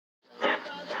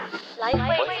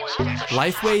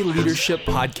Lifeway Leadership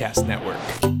Podcast Network.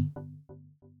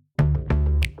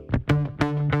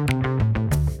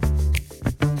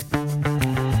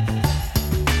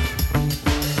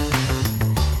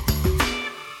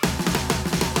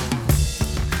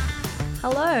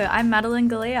 Hello, I'm Madeline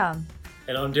Galea.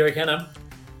 And I'm Derek Hanna.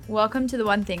 Welcome to The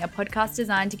One Thing, a podcast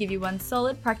designed to give you one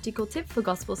solid practical tip for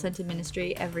gospel-centered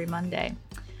ministry every Monday.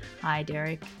 Hi,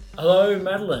 Derek. Hello,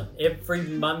 Madeline. Every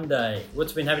Monday.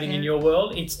 What's been happening in your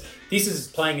world? This is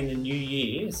playing in the new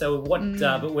year. So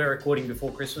but we're recording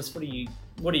before Christmas.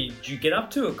 What did you get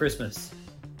up to at Christmas?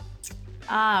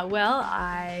 Well,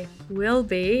 I will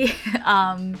be.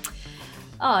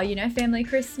 Family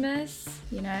Christmas,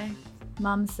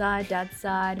 mum's side, dad's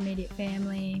side, immediate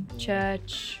family,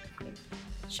 church.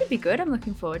 Should be good. I'm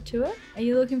looking forward to it. Are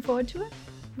you looking forward to it?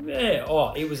 Yeah.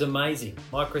 it was amazing.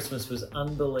 My Christmas was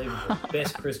unbelievable.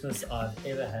 Best Christmas I've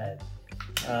ever had.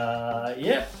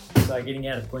 So getting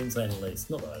out of Queensland at least.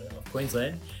 Not that I love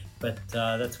Queensland, but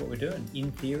that's what we're doing,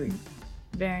 in theory.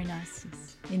 Very nice,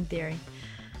 in theory.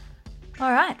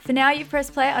 All right, for now you've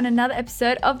pressed play on another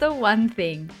episode of The One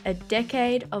Thing, a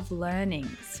decade of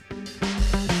learnings.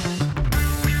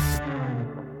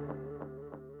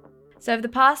 So over the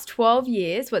past 12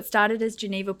 years, what started as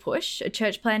Geneva Push, a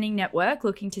church planning network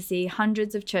looking to see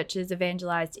hundreds of churches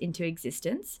evangelized into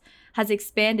existence, has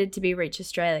expanded to be Reach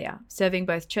Australia, serving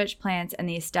both church plants and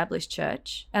the established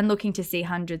church, and looking to see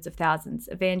hundreds of thousands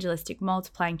evangelistic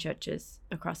multiplying churches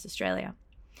across Australia.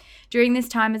 During this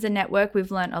time as a network, we've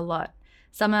learned a lot.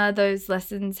 Some of those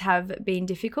lessons have been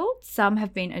difficult, some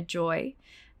have been a joy,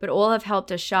 but all have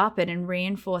helped us sharpen and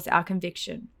reinforce our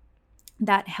conviction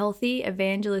that healthy,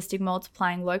 evangelistic,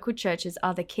 multiplying local churches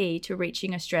are the key to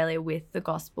reaching Australia with the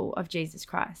gospel of Jesus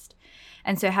Christ.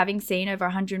 And so having seen over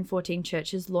 114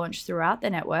 churches launched throughout the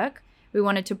network, we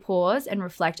wanted to pause and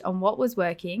reflect on what was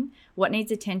working, what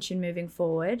needs attention moving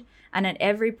forward, and at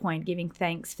every point giving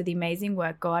thanks for the amazing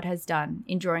work God has done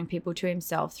in drawing people to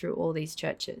himself through all these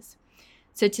churches.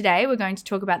 So today we're going to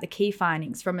talk about the key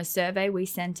findings from a survey we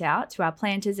sent out to our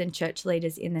planters and church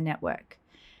leaders in the network.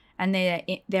 And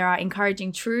there are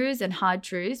encouraging truths and hard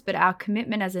truths, but our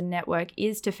commitment as a network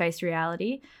is to face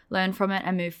reality, learn from it,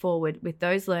 and move forward with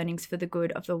those learnings for the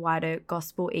good of the wider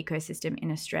gospel ecosystem in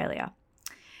Australia.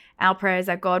 Our prayer is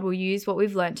that God will use what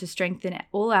we've learned to strengthen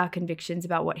all our convictions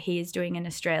about what he is doing in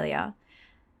Australia.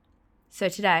 So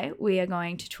today we are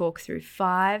going to talk through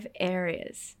 5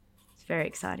 areas. It's very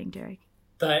exciting, Derek.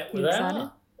 They excited?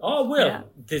 are. Oh, well, yeah.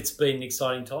 It's been an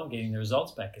exciting time getting the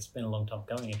results back. It's been a long time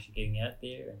coming, actually getting out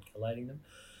there and collating them.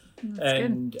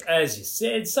 And good. As you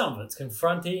said, some of it's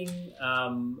confronting,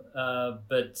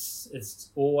 but it's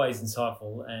always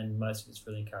insightful and most of it's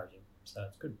really encouraging. So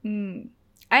it's good.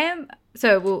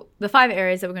 The 5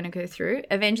 areas that we're going to go through: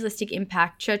 evangelistic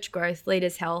impact, church growth,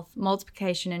 leaders' health,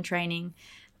 multiplication and training,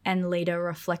 and leader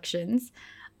reflections.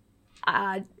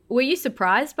 Were you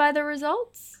surprised by the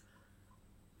results?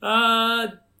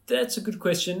 That's a good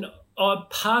question.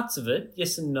 Parts of it,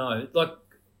 yes and no. Like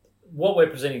what we're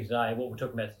presenting today, what we're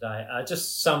talking about today, are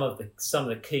just some of the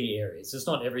key areas. There's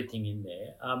not everything in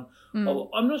there. I'm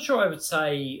not sure I would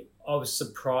say I was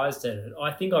surprised at it.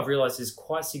 I think I've realised there's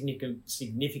quite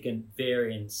significant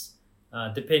variance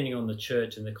depending on the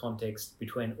church and the context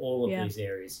between all of these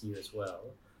areas here as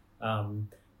well.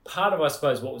 Part of, I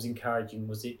suppose, what was encouraging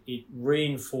was it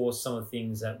reinforced some of the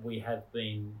things that we have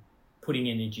been putting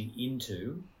energy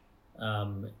into,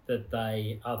 that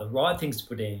they are the right things to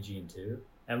put energy into,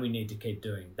 and we need to keep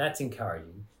doing. That's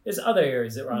encouraging. There's other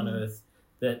areas that were unearthed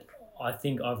that I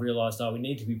think I've realised, we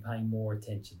need to be paying more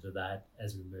attention to that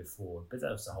as we move forward. But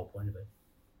that was the whole point of it.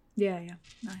 Yeah.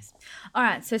 Nice. All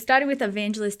right, so starting with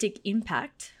evangelistic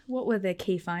impact, what were the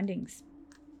key findings?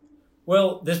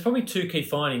 Well, there's probably 2 key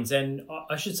findings, and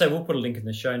I should say we'll put a link in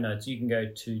the show notes. You can go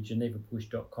to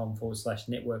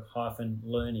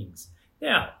genevapush.com/network-learnings.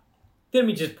 Now, let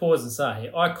me just pause and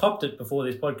say, I copped it before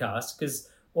this podcast because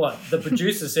the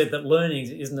producer said that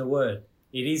learnings isn't a word.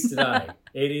 It is today.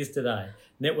 It is today.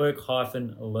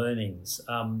 Network-learnings.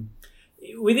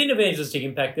 Within evangelistic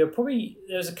impact,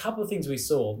 there's a couple of things we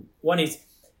saw. One is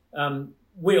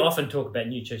we often talk about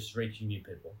new churches reaching new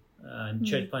people. And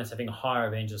church plants having a higher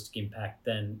evangelistic impact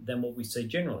than what we see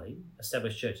generally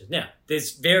established churches. Now,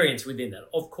 there's variance within that.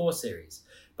 Of course there is.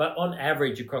 But on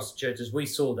average across the churches, we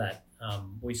saw that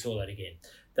again,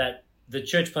 that the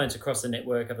church plants across the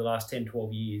network over the last 10,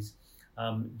 12 years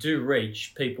do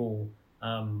reach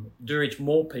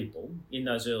more people in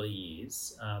those early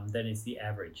years than is the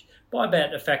average, by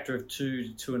about a factor of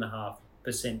 2 to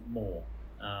 2.5% more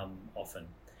often.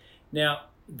 Now,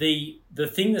 the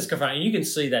thing that's confronting, you can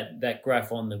see that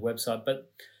graph on the website,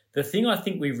 but the thing I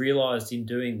think we realised in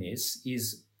doing this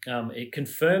is it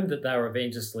confirmed that they were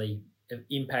evangelistically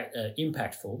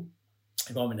impactful.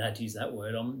 If I'm allowed to use that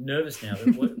word, I'm nervous now.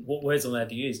 What words I'm allowed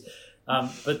to use?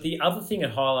 But the other thing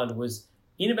it highlighted was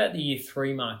in about the year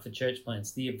 3 mark for church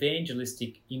plants, the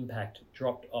evangelistic impact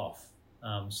dropped off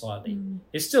slightly.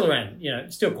 It's still around,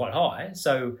 it's still quite high.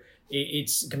 So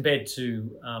it's compared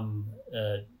to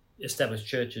established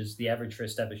churches, the average for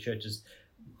established churches,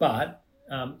 but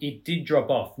it did drop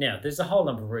off. Now, there's a whole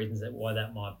number of reasons why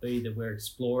that might be that we're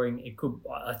exploring. It could,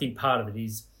 I think, part of it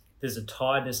is there's a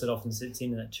tiredness that often sits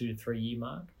in that 2 to 3 year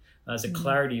mark. There's a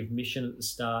clarity of mission at the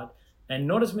start, and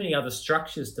not as many other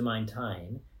structures to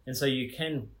maintain. And so you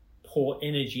can pour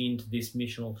energy into this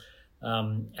missional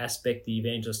aspect, the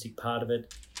evangelistic part of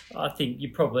it. I think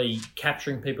you're probably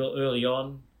capturing people early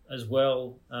on as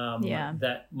well.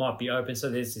 That might be open. So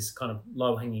there's this kind of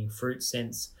low-hanging fruit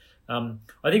sense. I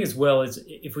think as well as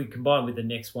if we combine with the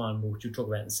next one, which we'll talk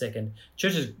about in a second,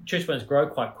 church plants grow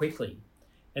quite quickly.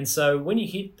 And so when you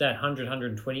hit that 100,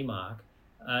 120 mark,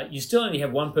 you still only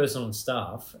have one person on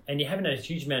staff and you haven't had a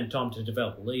huge amount of time to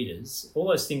develop leaders, all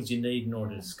those things you need in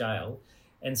order to scale.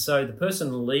 And so the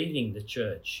person leading the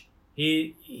church,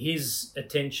 his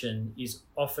attention is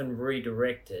often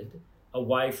redirected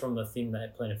away from the thing they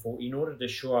planted for in order to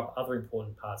shore up other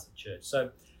important parts of the church.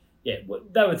 So, they were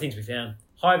the things we found.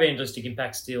 High evangelistic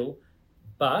impact still,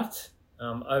 but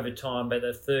over time, by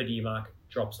the 3rd-year mark, it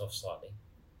drops off slightly.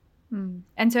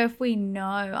 And so if we know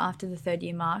after the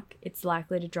 3rd-year mark it's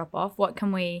likely to drop off,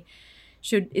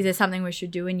 is there something we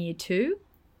should do in year 2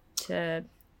 to...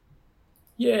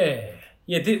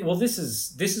 Well, this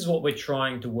is what we're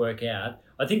trying to work out.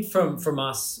 I think from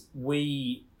us,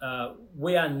 we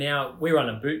run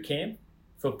a boot camp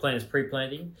for planters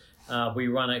pre-planting. We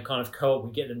run a kind of co-op.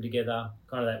 We get them together,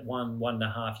 kind of that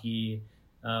 1.5 year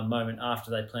moment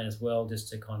after they plant as well, just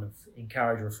to kind of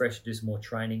encourage, refresh, do some more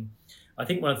training. I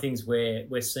think one of the things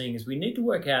we're seeing is we need to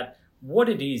work out what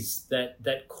it is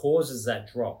that causes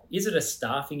that drop. Is it a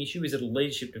staffing issue? Is it a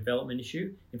leadership development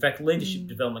issue? In fact, leadership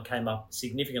development came up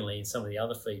significantly in some of the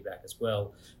other feedback as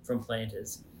well from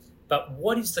planters. But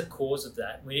what is the cause of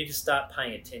that? We need to start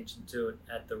paying attention to it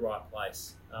at the right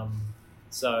place.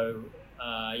 That's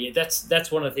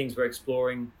one of the things we're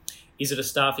exploring. Is it a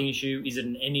staffing issue? Is it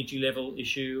an energy level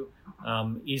issue?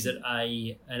 Is it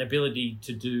an ability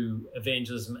to do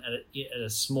evangelism at a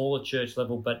smaller church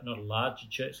level but not a larger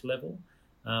church level?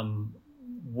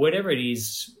 Whatever it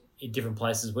is in different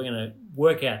places, we're going to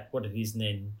work out what it is and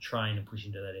then train and push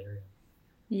into that area.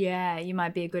 Yeah, you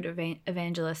might be a good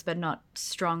evangelist but not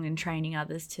strong in training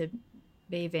others to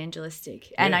be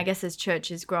evangelistic. And I guess as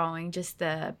church is growing, just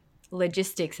the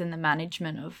logistics and the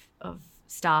management of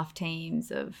staff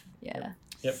teams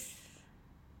Yep.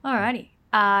 Alrighty.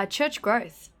 Church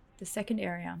growth, the second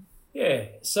area. Yeah.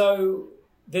 So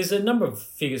there's a number of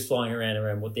figures flying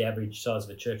around what the average size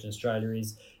of a church in Australia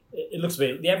is. It looks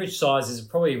the average size is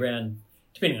probably around,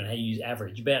 depending on how you use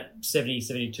average, about 70,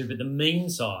 72, but the mean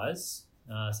size,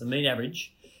 so the mean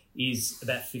average is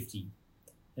about 50.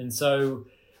 And so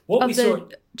what we saw...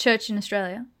 church in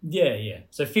Australia? Yeah.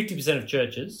 So 50% of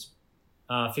churches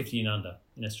are 50 and under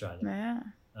in Australia. Yeah.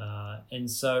 And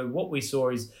so what we saw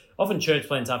is often church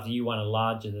plants after year 1 are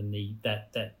larger than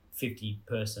that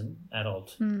 50-person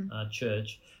adult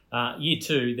church. Year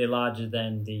 2, they're larger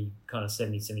than the kind of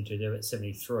 70, 72. They're at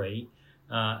 73.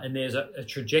 And there's a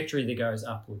trajectory that goes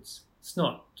upwards. It's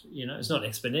not, it's not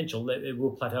exponential. It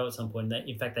will plateau at some point.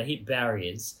 In fact, they hit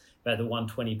barriers, about the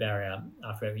 120 barrier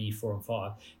after year 4 and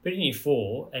 5. But in year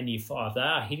 4 and year 5, they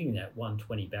are hitting that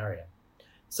 120 barrier.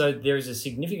 So there is a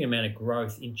significant amount of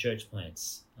growth in church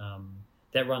plants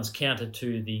that runs counter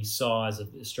to the size of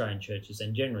Australian churches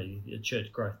and generally the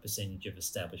church growth percentage of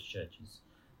established churches.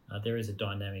 There is a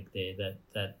dynamic there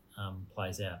that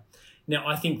plays out. Now,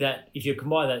 I think that if you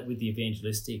combine that with the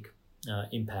evangelistic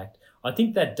impact, I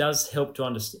think that does help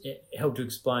to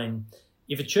explain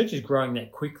if a church is growing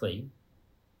that quickly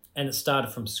and it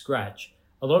started from scratch,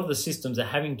 a lot of the systems are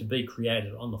having to be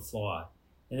created on the fly.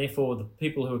 And therefore, the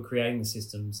people who are creating the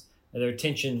systems, their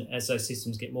attention, as those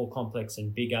systems get more complex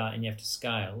and bigger and you have to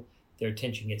scale, their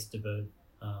attention gets diverted.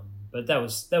 But that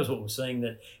was what we're seeing,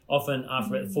 that often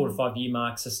after the 4 to 5 year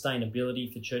mark,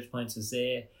 sustainability for church plants is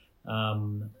there.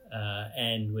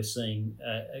 And we're seeing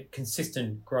a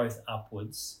consistent growth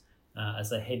upwards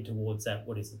as they head towards that.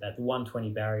 What is it about? The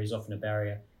 120 barrier is often a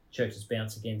barrier churches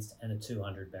bounce against, and a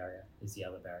 200 barrier is the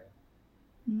other barrier.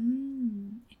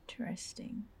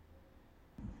 Interesting.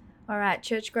 All right,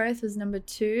 church growth was number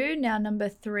 2. Now number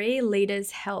 3,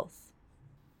 leaders' health.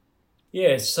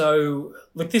 Yeah, so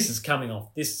look, this is coming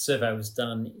off. This survey was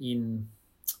done in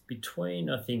between,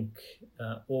 I think,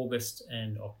 August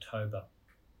and October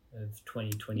of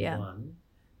 2021. Yeah.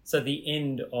 So the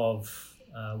end of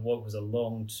what was a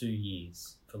long 2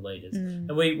 years for leaders.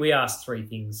 And we asked three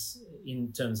things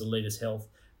in terms of leaders' health.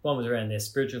 One was around their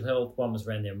spiritual health, one was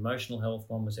around their emotional health,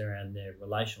 one was around their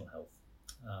relational health.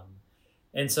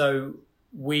 And so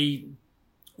we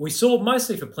saw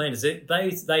mostly for planters,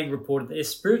 they reported their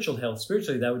spiritual health.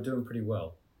 Spiritually, they were doing pretty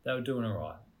well. They were doing all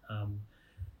right.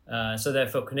 So they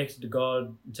felt connected to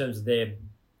God in terms of their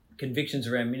convictions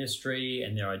around ministry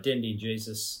and their identity in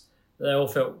Jesus. They all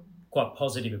felt quite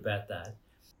positive about that.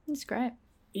 That's great.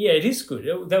 Yeah, it is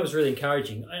good. That was really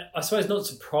encouraging. I suppose not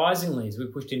surprisingly, as we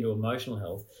pushed into emotional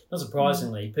health, not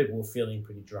surprisingly, people were feeling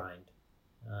pretty drained.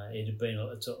 It had been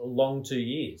a long 2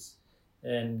 years.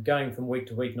 And going from week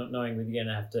to week, not knowing whether you're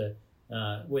going to have to,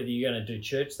 whether you're going to do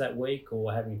church that week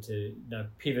or having to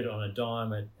pivot on a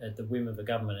dime at the whim of a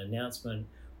government announcement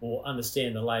or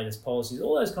understand the latest policies,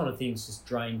 all those kind of things just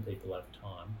drain people over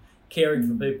time. Caring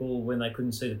for people when they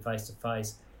couldn't see them face to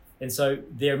face. And so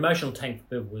their emotional tank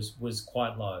for people was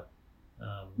quite low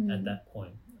at that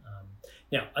point.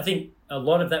 Now, I think a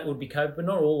lot of that would be COVID, but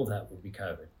not all of that would be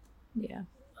COVID. Yeah.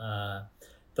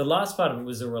 The last part of it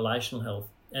was the relational health.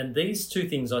 And these two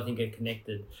things, I think, are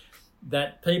connected.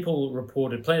 That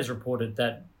planners reported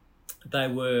that they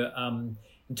were,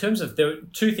 in terms of, there were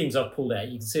two things I've pulled out,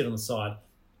 you can see it on the side,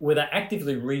 where they're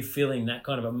actively refilling that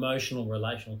kind of emotional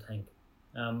relational tank.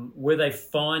 Were they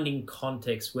finding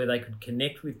context where they could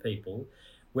connect with people,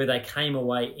 where they came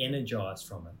away energized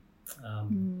from it?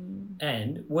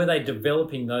 And were they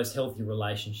developing those healthy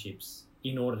relationships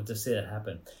in order to see that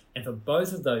happen? And for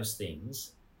both of those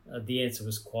things, the answer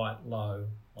was quite low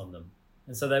on them.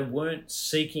 And so they weren't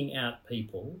seeking out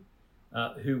people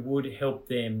who would help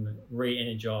them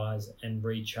re-energize and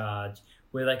recharge,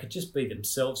 where they could just be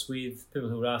themselves with, people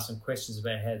who would ask them questions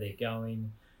about how they're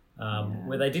going,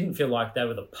 where they didn't feel like they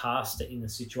were the pastor in the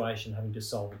situation having to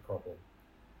solve a problem.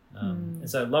 And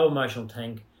so low emotional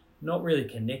tank, not really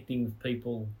connecting with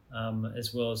people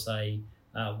as well as they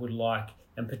would like,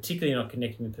 and particularly not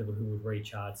connecting with people who would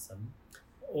recharge them.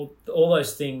 All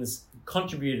those things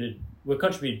were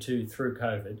contributed to through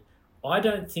COVID. I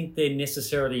don't think they're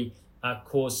necessarily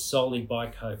caused solely by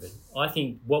COVID. I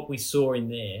think what we saw in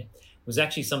there was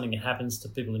actually something that happens to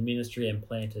people in ministry and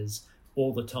planters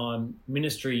all the time.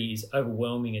 Ministry is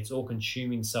overwhelming. It's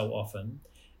all-consuming so often.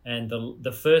 And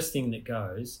the first thing that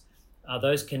goes are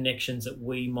those connections that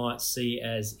we might see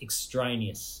as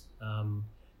extraneous,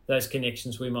 those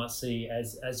connections we might see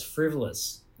as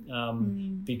frivolous.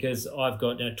 Because I've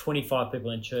got 25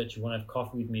 people in church who want to have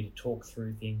coffee with me to talk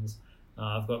through things.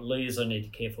 I've got leaders I need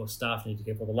to care for, staff I need to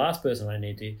care for. The last person I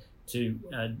need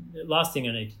last thing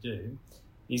I need to do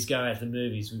is go out to the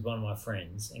movies with one of my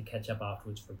friends and catch up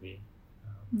afterwards for a beer.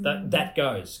 That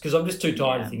goes, because I'm just too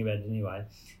tired to think about it anyway.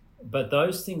 But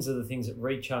those things are the things that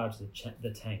recharge the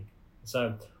tank.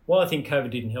 So while I think COVID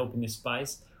didn't help in this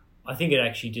space, I think it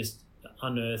actually just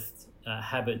unearthed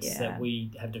habits that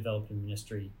we have developed in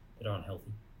ministry that are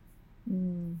unhealthy.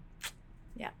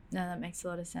 Yeah, no, that makes a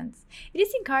lot of sense. It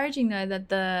is encouraging though that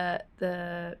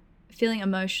the feeling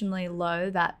emotionally low,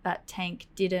 that tank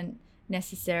didn't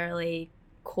necessarily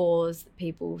cause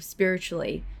people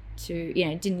spiritually to,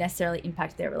 didn't necessarily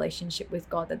impact their relationship with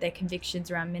God, that their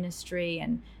convictions around ministry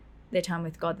and their time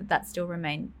with God, that still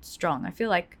remained strong. I feel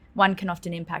like one can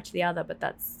often impact the other, but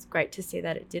that's great to see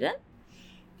that it didn't.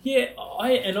 Yeah,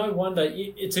 I wonder,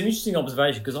 it's an interesting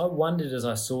observation, because I wondered as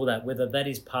I saw that whether that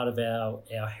is part of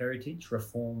our heritage,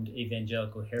 Reformed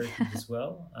evangelical heritage as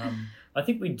well. I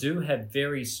think we do have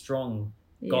very strong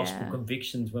gospel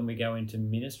convictions when we go into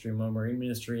ministry and when we're in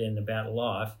ministry and about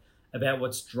life, about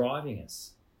what's driving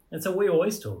us. And so we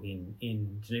always talk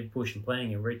in Geneva Push and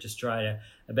Planning and Reach Australia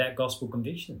about gospel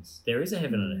convictions. There is a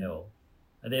heaven and a hell.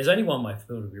 There's only one way for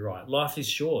people to be right. Life is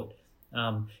short.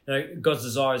 God's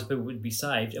desire is people would be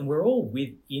saved, and we're all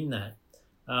within that.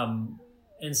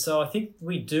 And so I think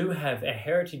we do have, our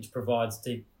heritage provides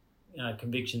deep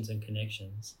convictions and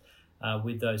connections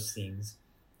with those things.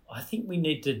 I think we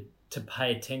need to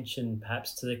pay attention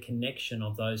perhaps to the connection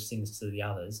of those things to the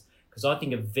others, because I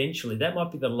think eventually that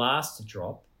might be the last to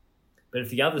drop, but if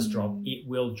the others drop, it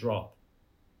will drop.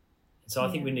 So I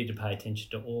think we need to pay attention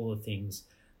to all the things.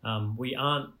 We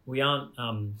aren't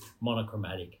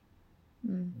monochromatic.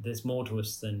 There's more to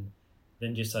us than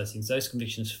just those things. Those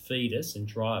convictions feed us and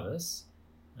drive us,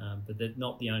 but they're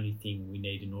not the only thing we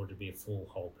need in order to be a full,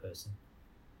 whole person.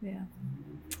 Yeah.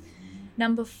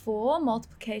 Number 4,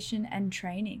 multiplication and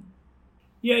training.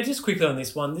 Yeah, just quickly on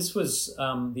this one. This was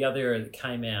the other area that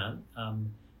came out.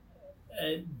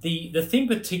 The thing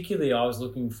particularly I was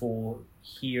looking for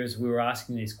here as we were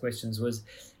asking these questions was,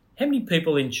 how many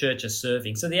people in church are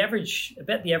serving? So the average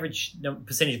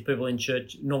percentage of people in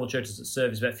church, normal churches that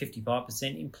serve, is about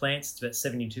 55%. In plants, it's about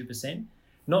 72%.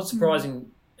 Not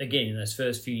surprising, again, in those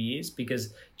first few years,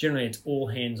 because generally it's all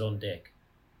hands on deck.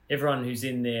 Everyone who's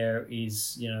in there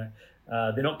is,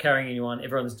 they're not carrying anyone.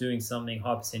 Everyone's doing something,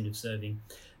 high percentage of serving.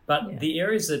 But the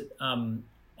areas that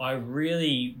I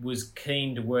really was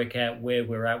keen to work out where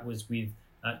we're at was with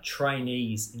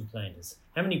trainees in planters.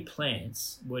 How many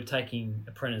plants were taking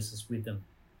apprentices with them?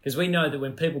 Because we know that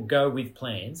when people go with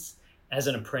plants as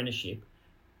an apprenticeship,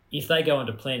 if they go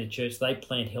into planted church, they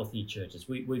plant healthier churches.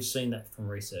 We've seen that from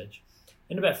research.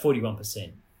 And about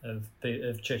 41%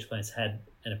 of church plants had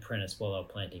an apprentice while they were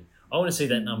planting. I want to see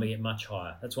that number get much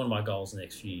higher. That's one of my goals in the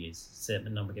next few years, see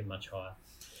that number get much higher.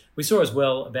 We saw as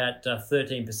well about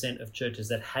 13% of churches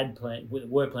that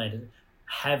were planted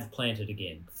have planted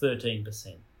again,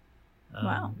 13%.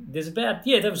 Wow.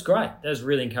 That was great. That was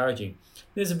really encouraging.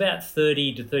 There's about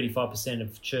 30 to 35%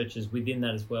 of churches within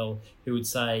that as well who would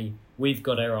say, we've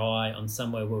got our eye on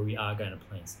somewhere where we are going to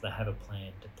plant. So they have a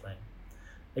plan to plant.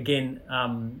 Again,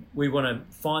 we want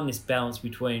to find this balance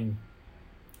between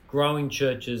growing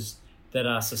churches that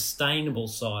are sustainable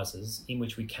sizes in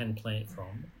which we can plant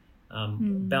from,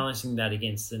 balancing that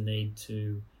against the need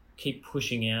to keep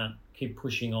pushing out, keep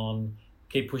pushing on,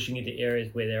 keep pushing into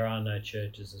areas where there are no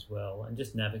churches as well, and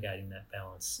just navigating that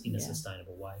balance in a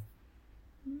sustainable way.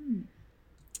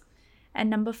 And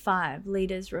number 5,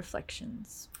 leaders'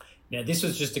 reflections. Now, this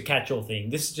was just a catch-all thing.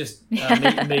 This is just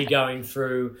me going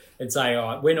through and saying,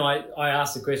 all right, when I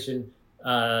asked the question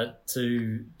to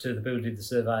the people who did the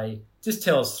survey, just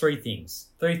tell us 3 things.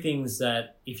 3 things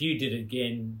that if you did it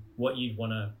again, what you'd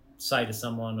want to say to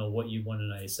someone or what you want to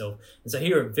know yourself. And so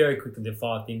here are very quickly the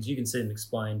 5 things. You can see them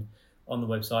explained on the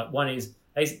website. One is,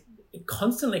 it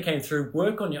constantly came through,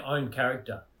 work on your own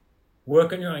character.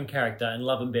 Work on your own character and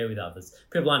love and bear with others.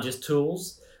 People aren't just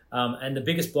tools. And the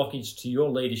biggest blockage to your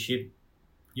leadership,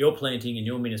 your planting and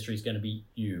your ministry is going to be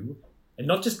you. And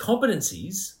not just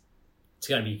competencies, it's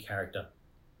going to be your character.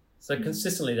 So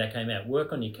consistently that came out.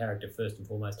 Work on your character first and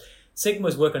foremost. Second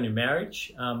was work on your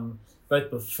marriage, both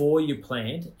before you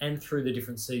plant and through the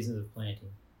different seasons of planting.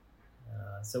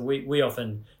 So we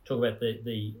often talk about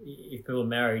the if people are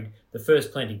married, the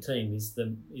first planting team is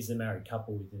the married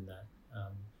couple within that.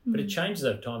 But it changes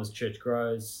over time as church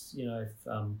grows.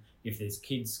 If there's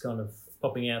kids kind of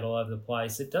popping out all over the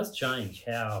place, it does change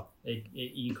how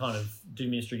you kind of do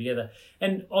ministry together.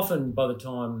 And often by the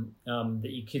time that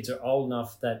your kids are old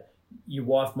enough that your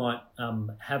wife might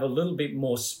have a little bit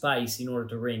more space in order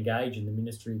to re-engage in the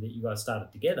ministry that you guys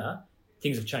started together,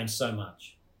 things have changed so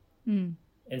much. And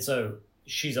so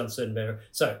she's uncertain about her.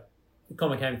 So the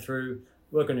comment came through,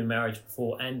 work on your marriage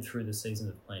before and through the season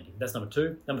of planting. That's number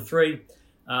 2. Number 3,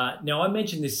 now I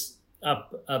mentioned this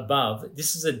up above.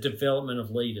 This is a development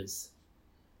of leaders.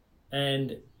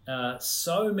 And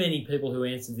so many people who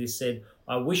answered this said,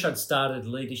 I wish I'd started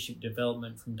leadership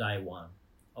development from day one.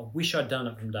 I wish I'd done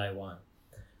it from day one.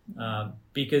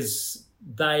 Because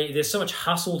there's so much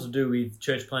hustle to do with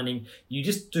church planting. You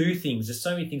just do things. There's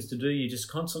so many things to do. You're just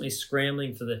constantly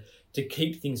scrambling to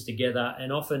keep things together.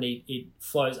 And often it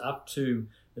flows up to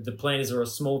the planters or a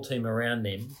small team around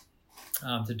them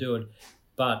to do it.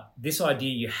 But this idea,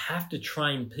 you have to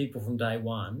train people from day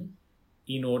one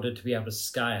in order to be able to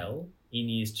scale in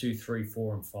years 2, 3,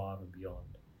 4, and 5 and beyond.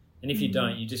 And if you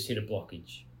don't, you just hit a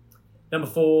blockage. Number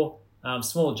 4,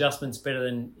 small adjustments better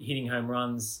than hitting home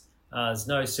runs. There's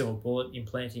no silver bullet in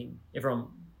planting. Everyone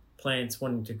plants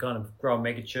wanting to kind of grow a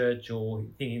mega church or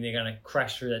thinking they're going to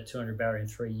crash through that 200 barrier in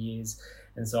 3 years.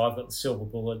 And so I've got the silver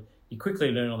bullet. You quickly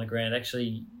learn on the ground,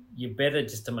 actually, you're better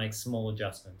just to make small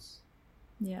adjustments.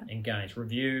 And gains.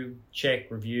 Review,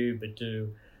 check, review, but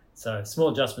do. So small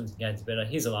adjustments and gains are better.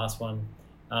 Here's the last one.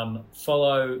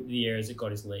 Follow the areas that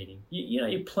God is leading.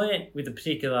 You plant with a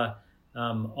particular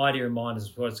idea in mind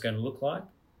as to what it's going to look like,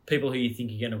 people who you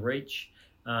think you're going to reach,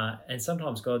 and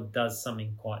sometimes God does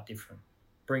something quite different,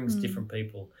 brings different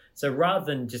people. So rather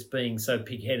than just being so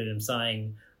pig-headed and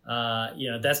saying,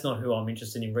 that's not who I'm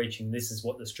interested in reaching, this is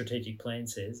what the strategic plan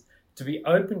says, to be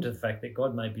open to the fact that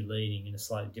God may be leading in a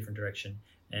slightly different direction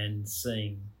and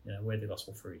seeing where the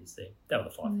gospel fruit is there. That were the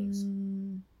 5 things.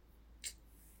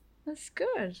 That's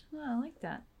good. Oh, I like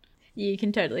that. You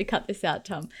can totally cut this out,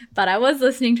 Tom. But I was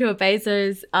listening to a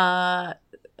Bezos.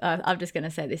 I'm just going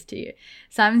to say this to you.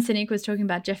 Simon Sinek was talking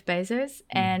about Jeff Bezos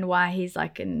and why he's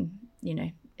like an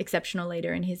exceptional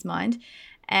leader in his mind.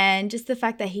 And just the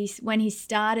fact that when he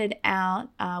started out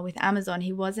with Amazon,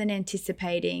 he wasn't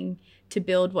anticipating to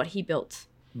build what he built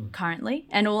currently.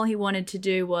 And all he wanted to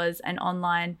do was an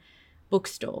online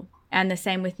bookstore. And the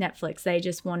same with Netflix. They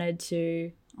just wanted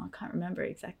to, I can't remember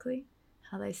exactly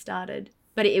how they started,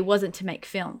 but it wasn't to make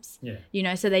films. Yeah. You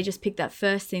know, so they just picked that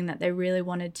first thing that they really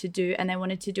wanted to do, and they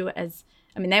wanted to do it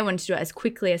they wanted to do it as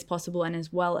quickly as possible and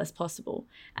as well as possible.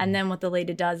 And then what the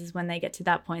leader does is when they get to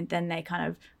that point, then they kind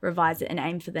of revise it and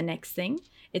aim for the next thing.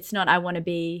 It's not, I want to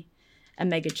be a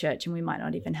mega church, and we might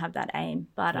not even have that aim,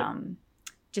 but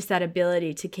just that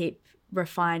ability to keep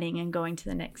refining and going to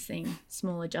the next thing,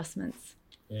 small adjustments.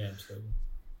 Yeah, absolutely.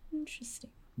 Interesting.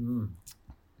 Mm.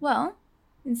 Well,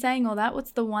 in saying all that,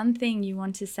 what's the one thing you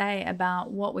want to say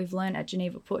about what we've learned at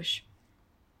Geneva Push?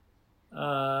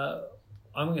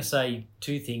 I'm going to say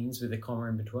two things with a comma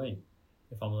in between,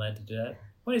 if I'm allowed to do that.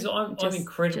 One is I'm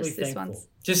incredibly thankful.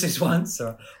 Just this once.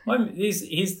 Sorry.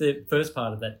 Here's the first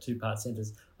part of that two-part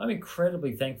sentence. I'm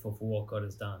incredibly thankful for what God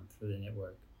has done through the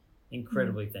network.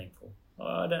 Incredibly thankful.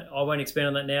 I won't expand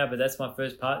on that now, but that's my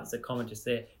first part. It's a comment just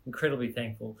there. Incredibly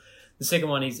thankful. The second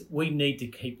one is we need to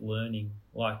keep learning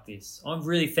like this. I'm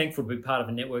really thankful to be part of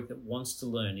a network that wants to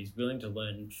learn, is willing to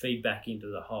learn and feed back into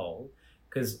the whole,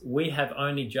 because we have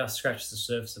only just scratched the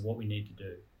surface of what we need to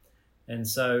do. And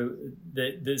so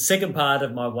the second part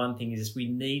of my one thing is we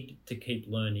need to keep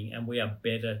learning, and we are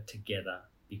better together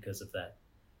because of that.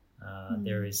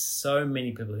 There is so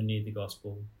many people who need the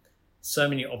gospel, so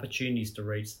many opportunities to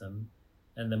reach them.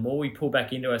 And the more we pull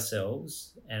back into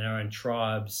ourselves and our own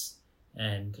tribes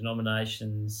and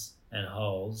denominations and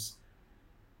holes,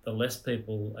 the less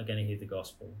people are going to hear the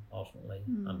gospel ultimately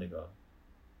under God.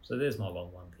 So there's my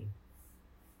long one thing.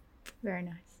 Very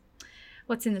nice.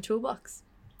 What's in the toolbox?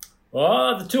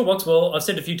 Oh, the toolbox, well, I've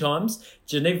said a few times,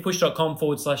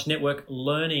 genevapush.com/network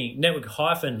learning,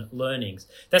 network-learnings.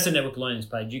 That's a network learnings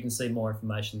page. You can see more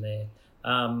information there.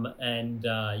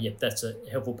 That's a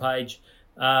helpful page.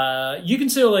 You can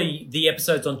see all the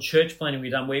episodes on church planning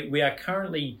we've done. We are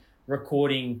currently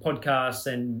recording podcasts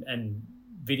and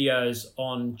videos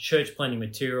on church planning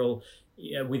material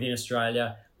within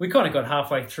Australia. We kind of got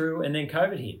halfway through and then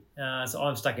COVID hit. So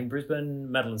I'm stuck in Brisbane,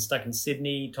 Madeline's stuck in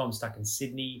Sydney, Tom's stuck in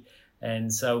Sydney.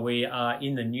 And so we are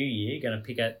in the new year going to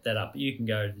pick that up. You can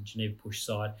go to the Geneva Push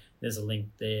site. There's a link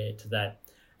there to that.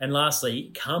 And lastly,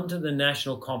 come to the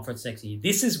national conference next year.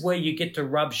 This is where you get to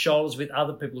rub shoulders with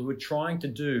other people who are trying to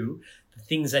do the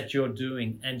things that you're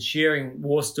doing and sharing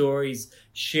war stories,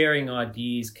 sharing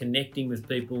ideas, connecting with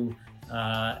people.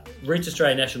 Reach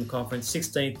Australia National Conference,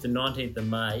 16th to 19th of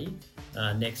May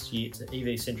next year. It's at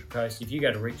EV Central Coast. If you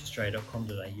go to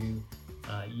reachaustralia.com.au,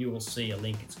 you will see a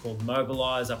link. It's called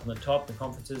Mobilise up on the top, the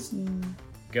conferences.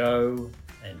 Go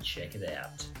and check it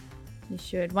out. You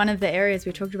should. One of the areas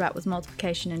we talked about was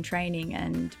multiplication and training,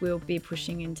 and we'll be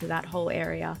pushing into that whole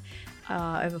area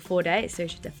over 4 days, so you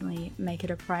should definitely make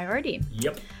it a priority.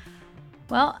 Yep.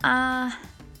 Well,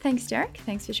 thanks, Derek.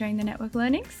 Thanks for sharing the network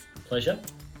learnings. Pleasure.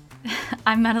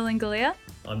 I'm Madeline Galea.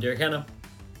 I'm Derek Hanna.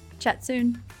 Chat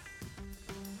soon.